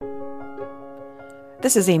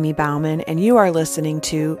This is Amy Bauman, and you are listening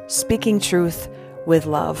to Speaking Truth with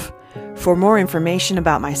Love. For more information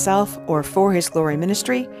about myself or For His Glory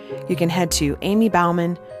Ministry, you can head to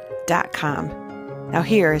amybauman.com. Now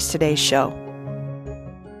here is today's show.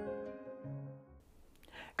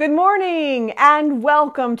 Good morning and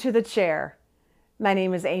welcome to the chair. My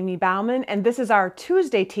name is Amy Bauman, and this is our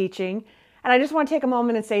Tuesday teaching. And I just want to take a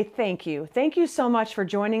moment and say thank you. Thank you so much for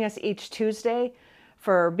joining us each Tuesday,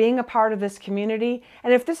 for being a part of this community.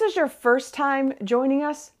 And if this is your first time joining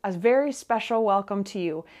us, a very special welcome to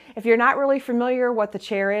you. If you're not really familiar what the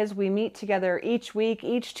chair is, we meet together each week,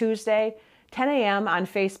 each Tuesday, 10 a.m. on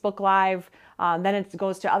Facebook Live. Then it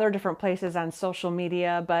goes to other different places on social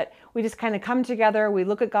media, but we just kind of come together, we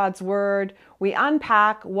look at God's Word, we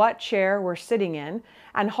unpack what chair we're sitting in,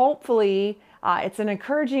 and hopefully it's an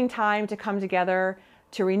encouraging time to come together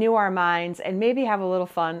to renew our minds and maybe have a little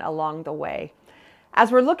fun along the way. As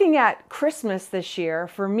we're looking at Christmas this year,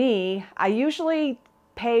 for me, I usually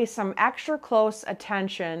pay some extra close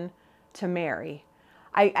attention to Mary.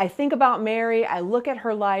 I think about Mary, I look at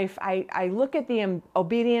her life, I look at the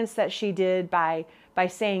obedience that she did by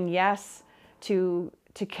saying yes to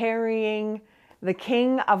carrying the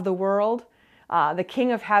King of the world, the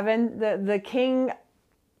King of heaven, the King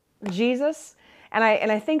Jesus. And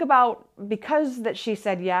I think about, because that she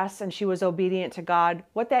said yes and she was obedient to God,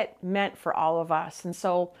 what that meant for all of us. And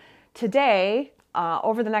so today,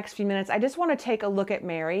 over the next few minutes, I just want to take a look at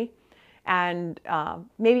Mary and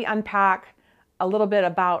maybe unpack a little bit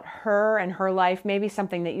about her and her life, maybe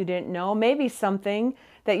something that you didn't know, maybe something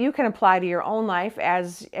that you can apply to your own life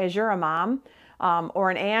as you're a mom, or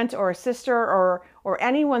an aunt or a sister or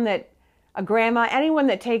anyone a grandma, anyone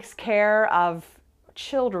that takes care of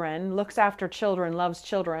children, looks after children, loves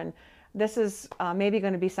children. This is maybe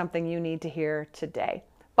going to be something you need to hear today.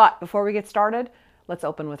 But before we get started, let's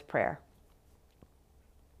open with prayer.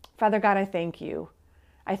 Father God, I thank you.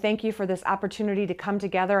 I thank you for this opportunity to come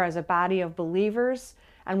together as a body of believers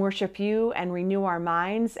and worship you and renew our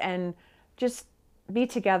minds and just be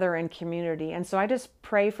together in community. And so I just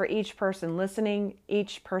pray for each person listening,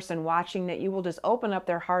 each person watching, that you will just open up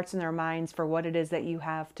their hearts and their minds for what it is that you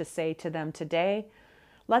have to say to them today.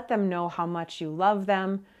 Let them know how much you love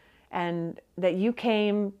them and that you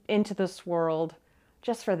came into this world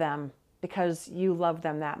just for them because you love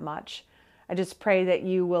them that much. I just pray that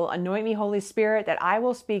you will anoint me, Holy Spirit, that I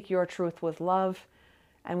will speak your truth with love.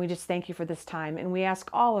 And we just thank you for this time. And we ask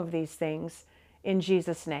all of these things in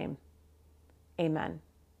Jesus' name. Amen.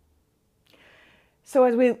 So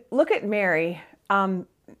as we look at Mary,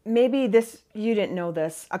 maybe you didn't know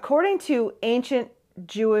this. According to ancient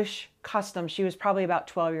Jewish custom, she was probably about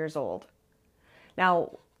 12 years old.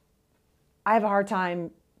 Now, I have a hard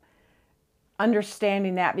time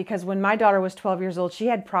understanding that because when my daughter was 12 years old, she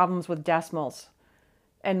had problems with decimals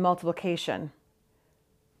and multiplication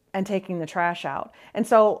and taking the trash out. And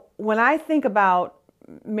so when I think about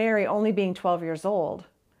Mary only being 12 years old,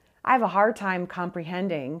 I have a hard time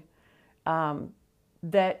comprehending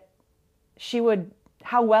that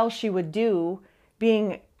how well she would do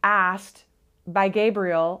being asked by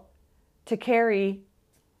Gabriel to carry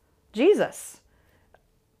Jesus.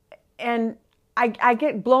 And I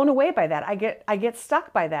get blown away by that. I get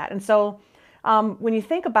stuck by that. And so when you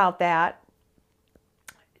think about that,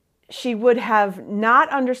 she would have not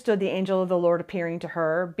understood the angel of the Lord appearing to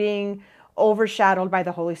her, being overshadowed by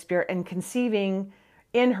the Holy Spirit and conceiving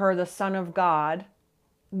in her the Son of God.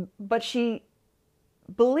 But she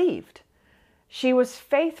believed. She was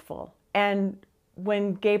faithful. And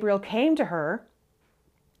when Gabriel came to her,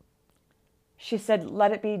 she said,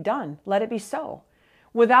 "Let it be done. Let it be so,"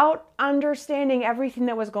 without understanding everything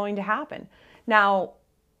that was going to happen. Now,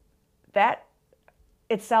 that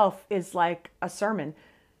itself is like a sermon.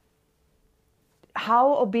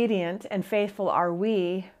 How obedient and faithful are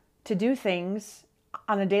we to do things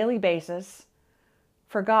on a daily basis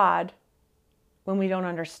for God when we don't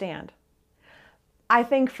understand? I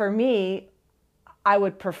think for me, I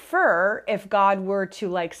would prefer if God were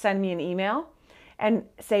to send me an email and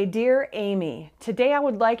say, "Dear Amy, today I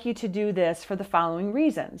would like you to do this for the following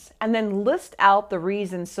reasons," and then list out the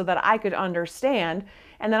reasons so that I could understand.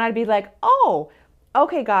 And then I'd be like, "Oh,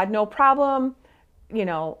 okay, God, no problem,"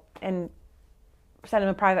 and send him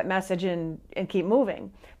a private message and keep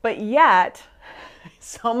moving. But yet,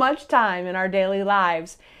 so much time in our daily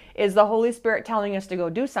lives is the Holy Spirit telling us to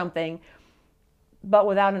go do something, but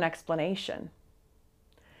without an explanation.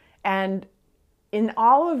 And in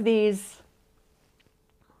all of these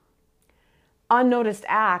unnoticed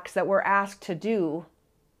acts that we're asked to do,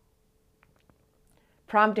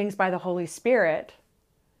 promptings by the Holy Spirit,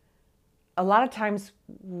 a lot of times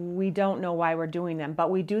we don't know why we're doing them, but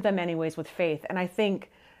we do them anyways with faith. And I think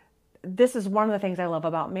this is one of the things I love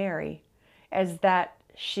about Mary, is that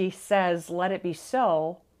she says, let it be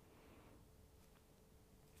so,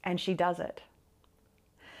 and she does it.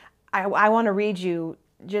 I want to read you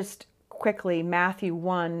just quickly Matthew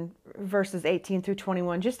 1, verses 18 through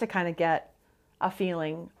 21, just to kind of get a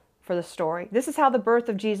feeling for the story. This is how the birth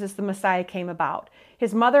of Jesus the Messiah came about.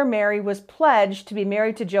 His mother Mary was pledged to be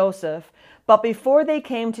married to Joseph, but before they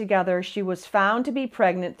came together, she was found to be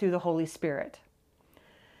pregnant through the Holy Spirit.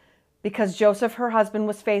 Because Joseph, her husband,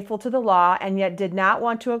 was faithful to the law and yet did not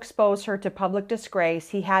want to expose her to public disgrace,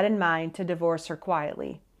 he had in mind to divorce her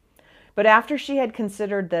quietly. But after she had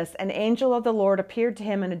considered this, an angel of the Lord appeared to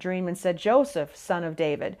him in a dream and said, Joseph, son of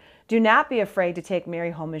David, do not be afraid to take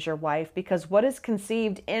Mary home as your wife, because what is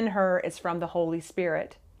conceived in her is from the Holy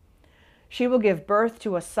Spirit. She will give birth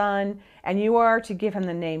to a son, and you are to give him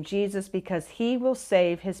the name Jesus, because he will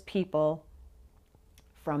save his people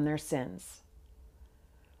from their sins.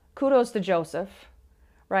 Kudos to Joseph,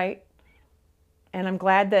 right? And I'm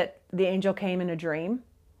glad that the angel came in a dream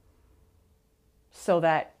so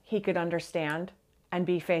that he could understand and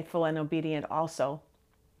be faithful and obedient also.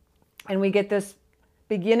 And we get this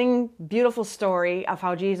beginning beautiful story of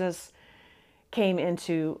how Jesus came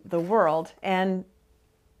into the world. And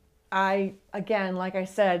I, again, like I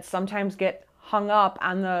said, sometimes get hung up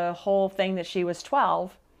on the whole thing that she was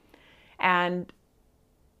 12 and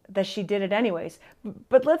that she did it anyways.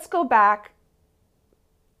 But let's go back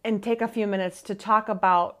and take a few minutes to talk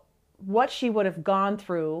about what she would have gone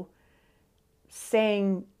through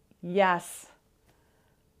saying yes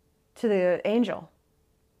to the angel.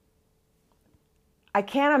 I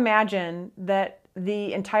can't imagine that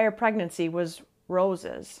the entire pregnancy was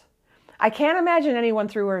roses. I can't imagine anyone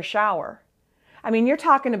threw her a shower. I mean, you're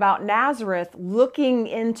talking about Nazareth looking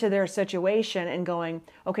into their situation and going,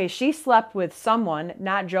 okay, she slept with someone,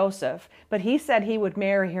 not Joseph, but he said he would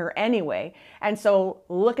marry her anyway. And so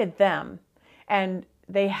look at them. And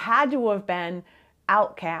they had to have been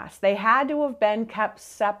outcasts. They had to have been kept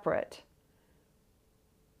separate.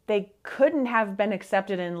 They couldn't have been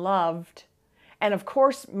accepted and loved. And of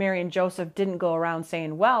course, Mary and Joseph didn't go around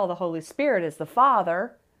saying, well, the Holy Spirit is the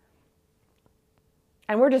Father.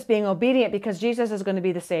 And we're just being obedient because Jesus is going to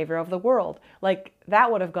be the Savior of the world. Like,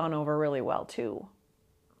 that would have gone over really well too.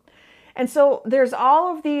 And so there's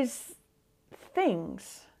all of these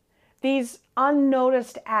things, these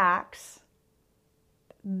unnoticed acts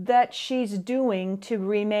that she's doing to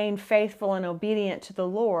remain faithful and obedient to the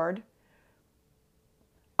Lord,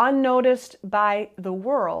 unnoticed by the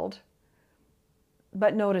world,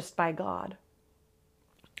 but noticed by God.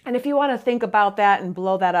 And if you want to think about that and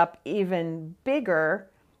blow that up even bigger,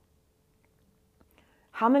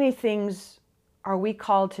 how many things are we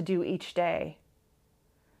called to do each day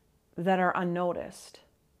that are unnoticed?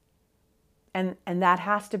 And that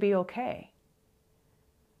has to be okay.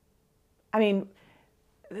 I mean,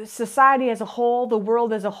 society as a whole, the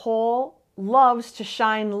world as a whole, loves to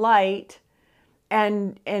shine light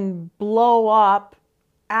and blow up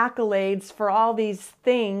accolades for all these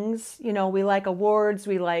things. You know, we like awards,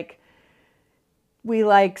 we like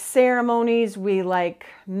ceremonies, we like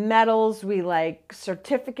medals, we like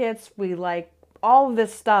certificates, we like all of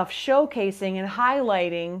this stuff showcasing and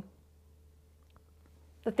highlighting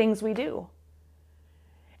the things we do.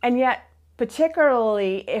 And yet,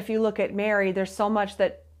 particularly if you look at Mary, there's so much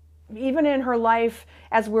that even in her life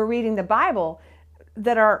as we're reading the Bible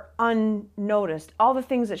that are unnoticed. All the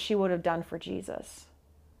things that she would have done for Jesus.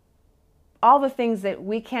 All the things that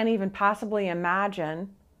we can't even possibly imagine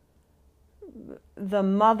the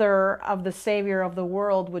mother of the Savior of the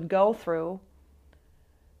world would go through.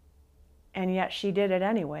 And yet she did it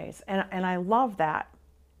anyways. And I love that.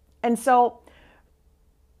 And so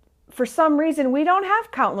for some reason, we don't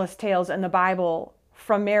have countless tales in the Bible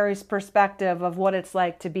from Mary's perspective of what it's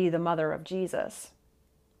like to be the mother of Jesus.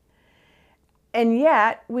 And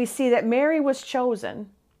yet we see that Mary was chosen,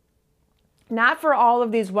 not for all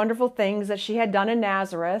of these wonderful things that she had done in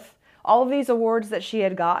Nazareth, all of these awards that she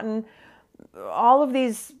had gotten, all of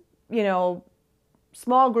these, you know,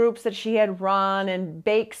 small groups that she had run and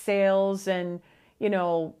bake sales and, you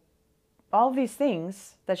know, all of these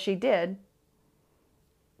things that she did,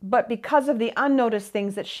 but because of the unnoticed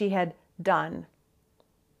things that she had done,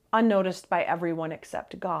 unnoticed by everyone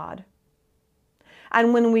except God.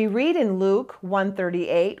 And when we read in Luke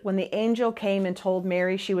 1:38, when the angel came and told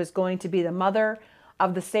Mary she was going to be the mother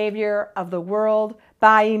of the Savior of the world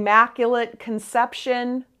by immaculate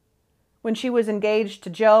conception, when she was engaged to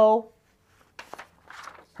Joe,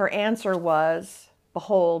 her answer was,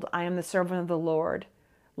 "Behold, I am the servant of the Lord.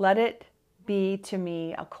 Let it be to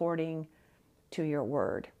me according to your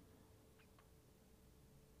word.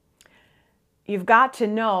 You've got to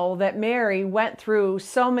know that Mary went through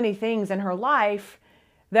so many things in her life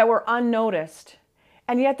that were unnoticed.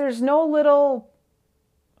 And yet there's no little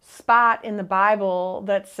spot in the Bible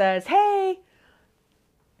that says, hey,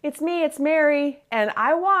 it's me, it's Mary, and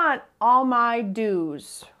I want all my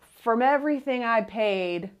dues from everything I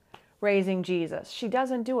paid raising Jesus. She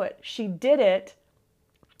doesn't do it. She did it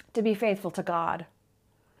to be faithful to God.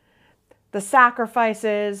 The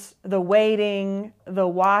sacrifices, the waiting, the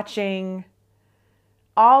watching,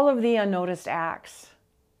 all of the unnoticed acts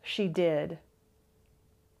she did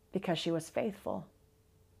because she was faithful.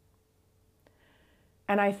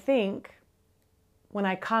 And I think when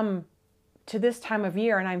I come to this time of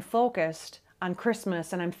year and I'm focused on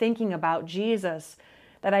Christmas and I'm thinking about Jesus,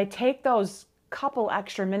 that I take those couple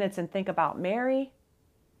extra minutes and think about Mary,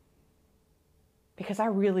 because I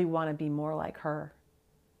really want to be more like her.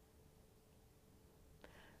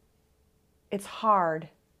 It's hard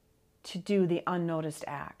to do the unnoticed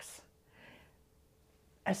acts,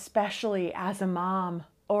 especially as a mom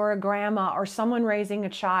or a grandma or someone raising a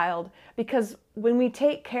child, because when we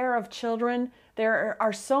take care of children, there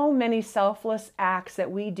are so many selfless acts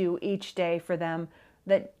that we do each day for them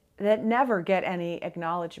that never get any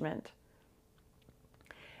acknowledgement.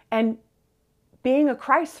 And being a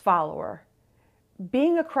Christ follower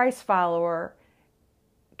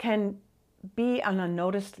can be an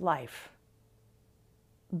unnoticed life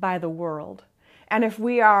by the world. And if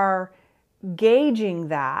we are gauging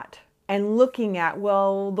that and looking at,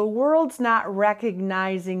 well, the world's not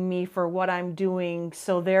recognizing me for what I'm doing,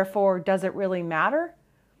 so therefore, does it really matter?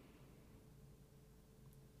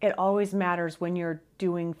 It always matters when you're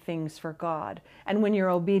doing things for God and when you're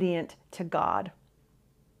obedient to God.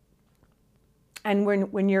 And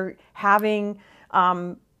when you're having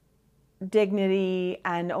dignity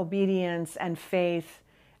and obedience and faith,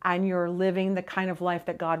 and you're living the kind of life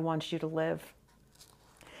that God wants you to live.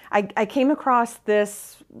 I came across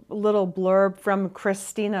this little blurb from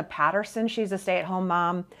Christina Patterson. She's a stay-at-home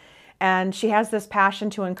mom, and she has this passion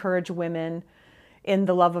to encourage women in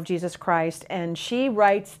the love of Jesus Christ. And she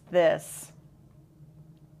writes this: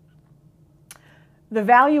 the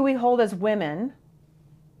value we hold as women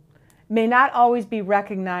may not always be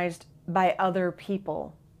recognized by other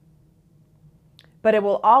people, but it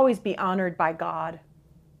will always be honored by God.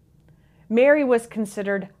 Mary was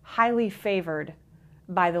considered highly favored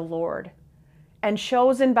by the Lord and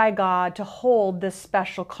chosen by God to hold this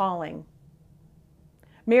special calling.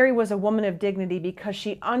 Mary was a woman of dignity because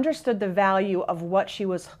she understood the value of what she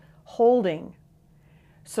was holding,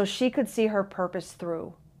 so she could see her purpose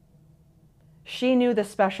through. She knew the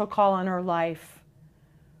special call on her life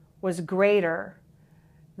was greater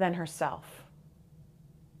than herself.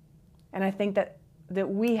 And I think that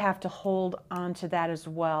we have to hold on to that as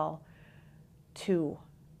well, too.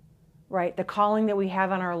 Right? The calling that we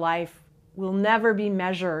have on our life will never be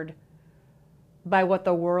measured by what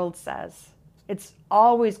the world says. It's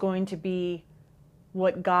always going to be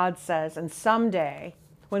what God says. And someday,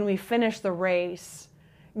 when we finish the race,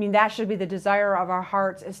 I mean, that should be the desire of our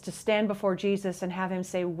hearts, is to stand before Jesus and have him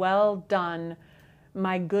say, well done,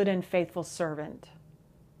 my good and faithful servant.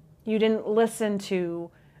 You didn't listen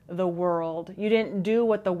to the world. You didn't do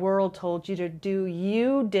what the world told you to do.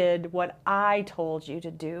 You did what I told you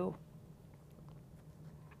to do.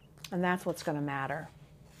 And that's what's going to matter.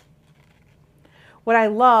 What I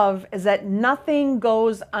love is that nothing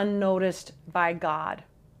goes unnoticed by God.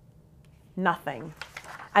 Nothing.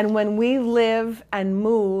 And when we live and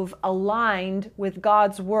move aligned with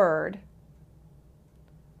God's word,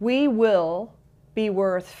 we will be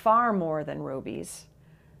worth far more than rubies,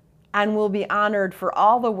 and will be honored for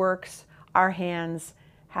all the works our hands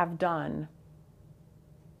have done.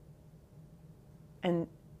 And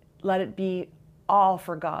let it be all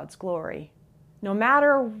for God's glory. No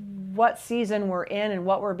matter what season we're in and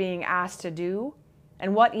what we're being asked to do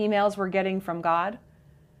and what emails we're getting from God,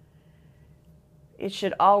 it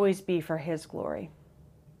should always be for his glory.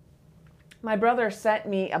 My brother sent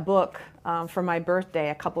me a book for my birthday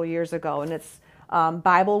a couple years ago, and it's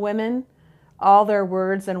Bible Women, All Their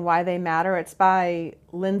Words and Why They Matter. It's by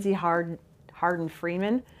Lindsay Harden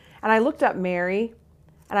Freeman. And I looked up Mary,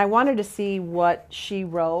 and I wanted to see what she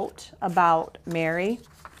wrote about Mary.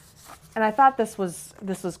 And I thought this was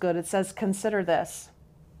good. It says, consider this.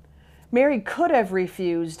 Mary could have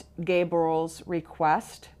refused Gabriel's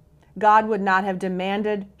request. God would not have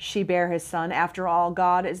demanded she bear his son. After all,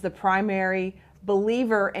 God is the primary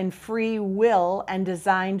believer in free will and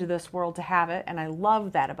designed this world to have it. And I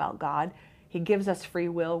love that about God. He gives us free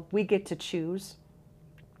will. We get to choose.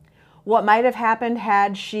 what might have happened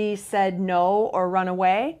had she said no or run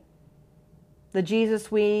away, the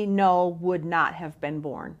Jesus we know would not have been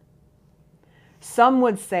born. Some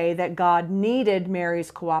would say that God needed Mary's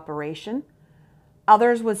cooperation.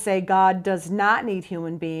 Others would say God does not need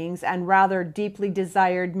human beings and rather deeply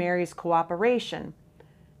desired Mary's cooperation.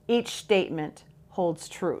 Each statement holds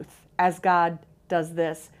truth. As God does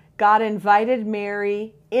this, God invited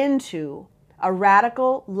Mary into a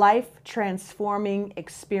radical, life-transforming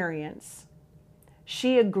experience.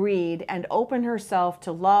 She agreed and opened herself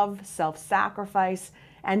to love, self-sacrifice,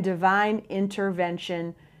 and divine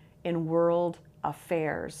intervention in world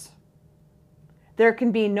affairs. There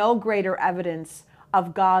can be no greater evidence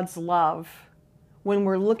of God's love when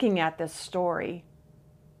we're looking at this story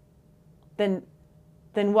than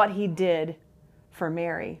what he did for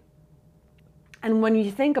Mary. And when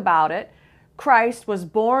you think about it, Christ was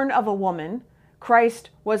born of a woman, Christ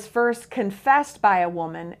was first confessed by a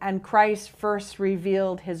woman, and Christ first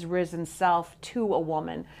revealed his risen self to a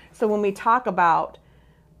woman. So when we talk about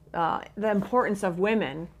the importance of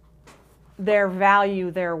women, their value,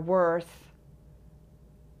 their worth,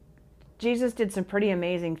 Jesus did some pretty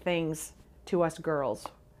amazing things to us girls,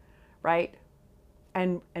 right?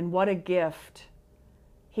 And what a gift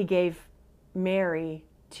he gave Mary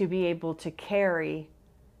to be able to carry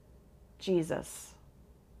Jesus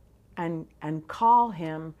and call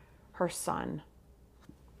him her son.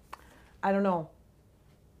 I don't know.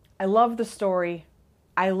 I love the story.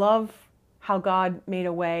 I love how God made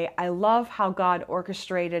a way. I love how God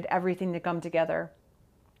orchestrated everything to come together.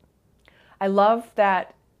 I love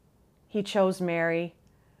that he chose Mary,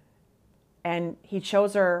 and he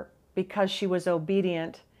chose her because she was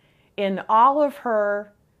obedient in all of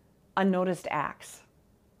her unnoticed acts.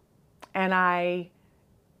 And I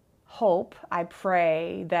hope, I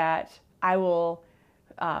pray that I will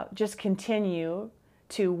just continue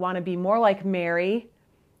to want to be more like Mary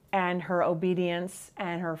and her obedience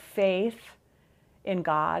and her faith in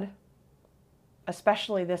God,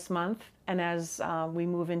 especially this month and as we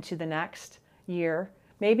move into the next year.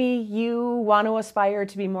 Maybe you want to aspire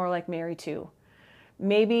to be more like Mary too.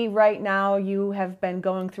 Maybe right now you have been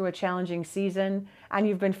going through a challenging season and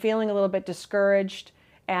you've been feeling a little bit discouraged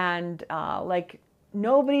and like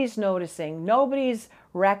nobody's noticing, nobody's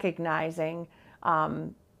recognizing,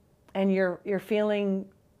 and you're feeling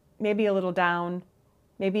maybe a little down,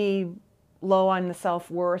 maybe low on the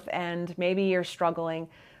self-worth, and maybe you're struggling.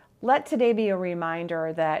 Let today be a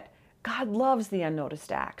reminder that God loves the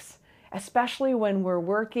unnoticed acts, especially when we're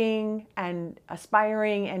working and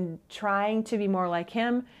aspiring and trying to be more like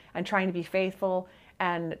him and trying to be faithful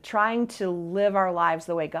and trying to live our lives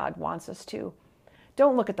the way God wants us to.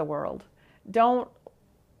 Don't look at the world. Don't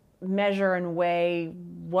measure and weigh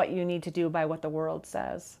what you need to do by what the world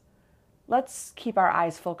says. Let's keep our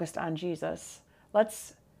eyes focused on Jesus.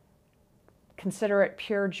 Let's consider it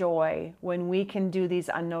pure joy when we can do these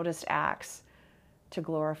unnoticed acts to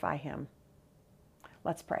glorify him.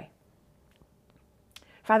 Let's pray.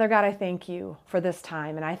 Father God, I thank you for this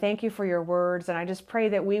time, and I thank you for your words, and I just pray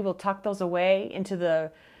that we will tuck those away into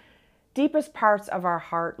the deepest parts of our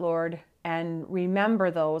heart, Lord, and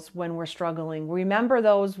remember those when we're struggling. Remember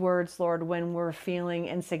those words, Lord, when we're feeling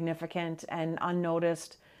insignificant and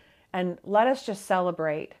unnoticed, and let us just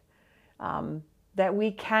celebrate that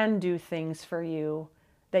we can do things for you,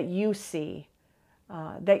 that you see,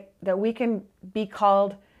 that we can be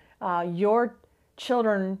called your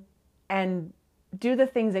children and do the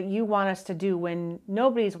things that you want us to do when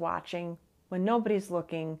nobody's watching, when nobody's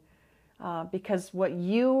looking, because what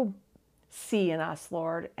you see in us,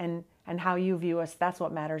 Lord, and how you view us, that's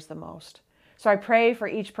what matters the most. So I pray for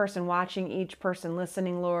each person watching, each person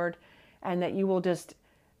listening, Lord, and that you will just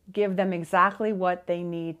give them exactly what they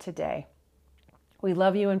need today. We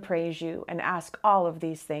love you and praise you and ask all of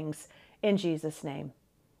these things in Jesus' name.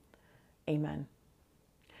 Amen.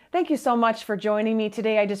 Thank you so much for joining me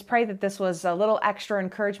today. I just pray that this was a little extra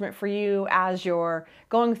encouragement for you as you're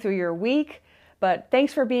going through your week. But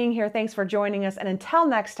thanks for being here. Thanks for joining us. And until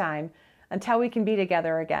next time, until we can be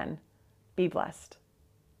together again, be blessed.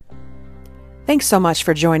 Thanks so much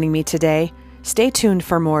for joining me today. Stay tuned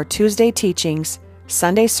for more Tuesday teachings,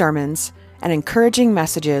 Sunday sermons, and encouraging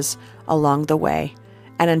messages along the way.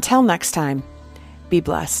 And until next time, be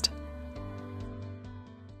blessed.